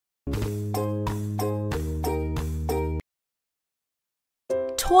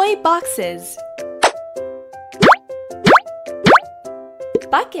Toy boxes.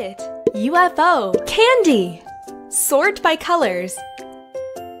 Bucket. UFO. Candy. Sort by colors.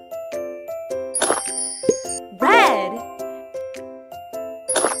 Red.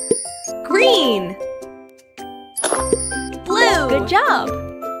 Green. Blue. Good job.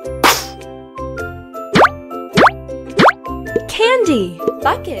 Candy.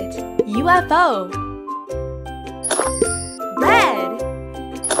 Bucket. UFO. Red.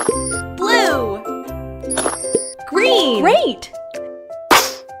 Blue. Green. Great.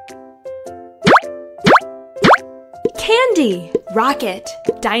 Candy. Rocket.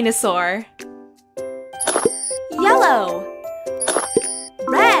 Dinosaur. Yellow.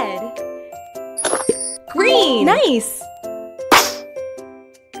 Red. Green. Nice.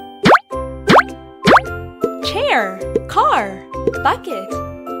 Chair. Car. Bucket.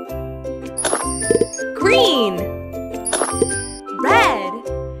 Green. Red.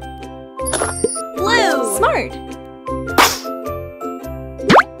 Blue. Smart.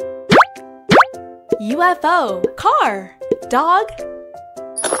 UFO. Car. Dog.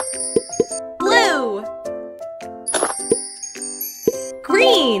 Blue.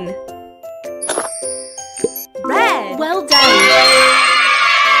 Green. Red. Well done.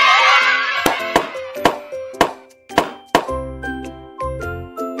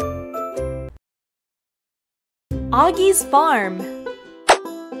 Augie's farm.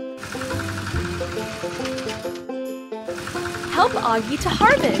 Help Augie to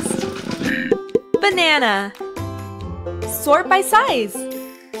harvest. Banana. Sort by size.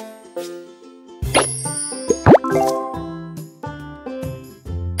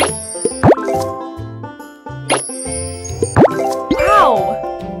 Wow!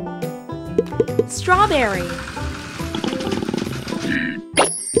 Strawberry.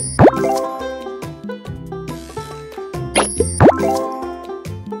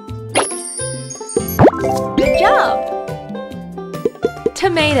 Good job!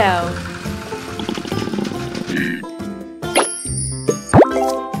 Tomato.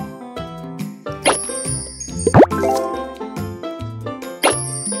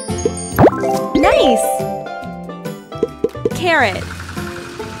 Nice! Carrot.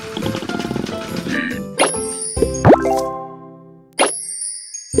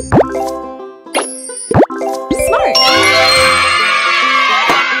 Smart!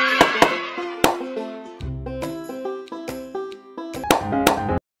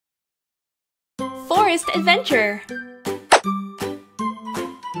 Forest adventure.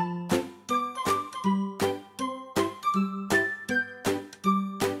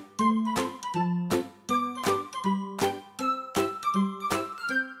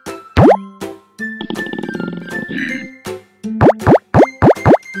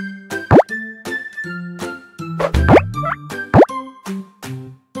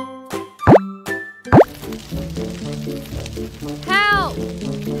 Help!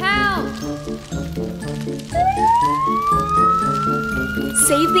 Help!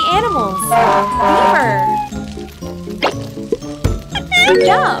 Save the animals! Beaver! Good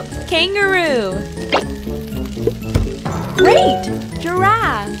job! Kangaroo! Great!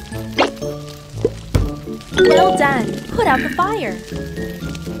 Giraffe! Well done! Put out the fire!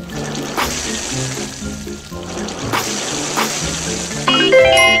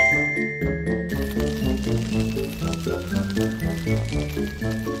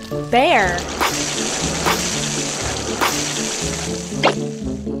 Bear.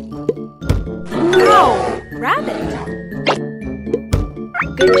 Ow! Rabbit.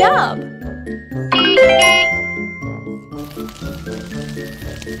 Good job.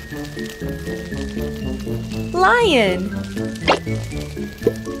 Lion.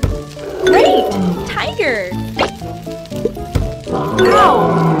 Great! Tiger. Ow!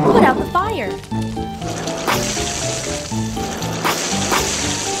 Put out the fire.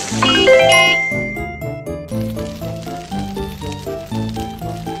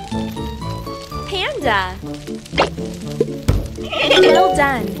 Panda. Well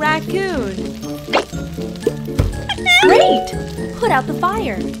done, raccoon. Great! Put out the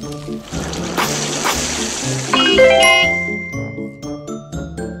fire.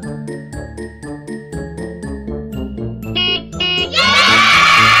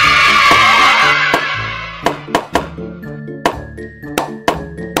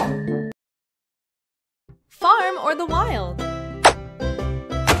 Farm or the wild?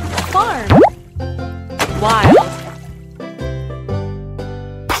 Farm. Wild.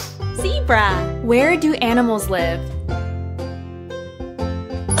 Zebra. Where do animals live?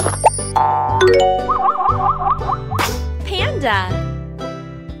 Panda.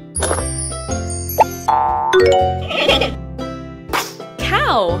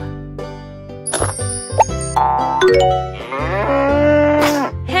 Cow.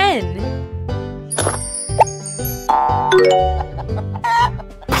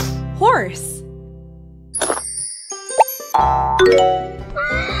 Horse.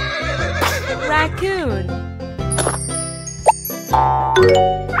 Raccoon.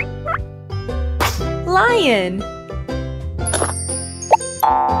 Lion.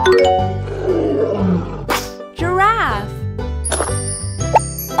 Giraffe.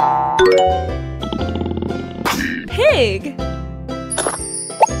 Pig.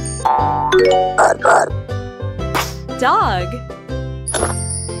 Dog.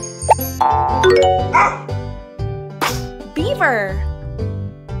 Beaver.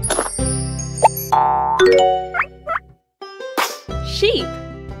 Sheep.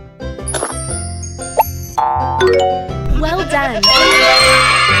 Well done!